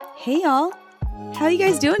Hey y'all, how are you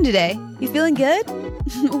guys doing today? You feeling good?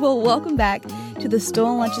 Well, welcome back to the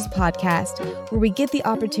Stolen Lunches podcast, where we get the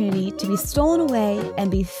opportunity to be stolen away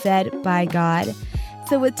and be fed by God.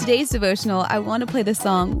 So with today's devotional, I want to play the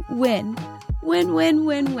song Win, Win, Win,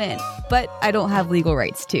 Win, Win, but I don't have legal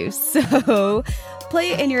rights to, so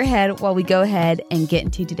play it in your head while we go ahead and get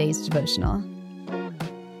into today's devotional.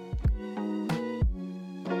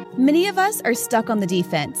 Many of us are stuck on the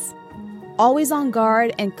defense, always on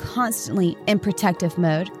guard and constantly in protective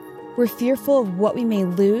mode. We're fearful of what we may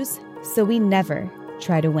lose, so we never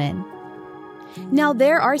try to win. Now,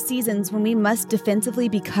 there are seasons when we must defensively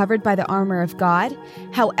be covered by the armor of God.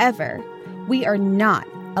 However, we are not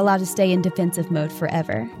allowed to stay in defensive mode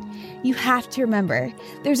forever. You have to remember,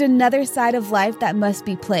 there's another side of life that must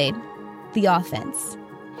be played, the offense.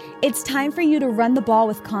 It's time for you to run the ball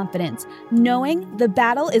with confidence, knowing the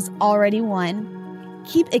battle is already won.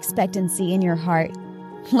 Keep expectancy in your heart.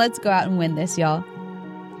 Let's go out and win this, y'all.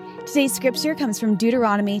 Today's scripture comes from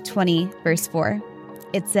Deuteronomy 20, verse 4.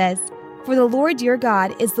 It says, "For the Lord your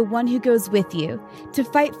God is the one who goes with you to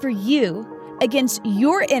fight for you against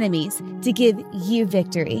your enemies to give you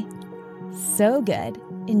victory." So good.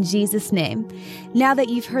 In Jesus' name. Now that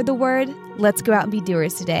you've heard the word, let's go out and be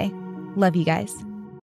doers today. Love you guys.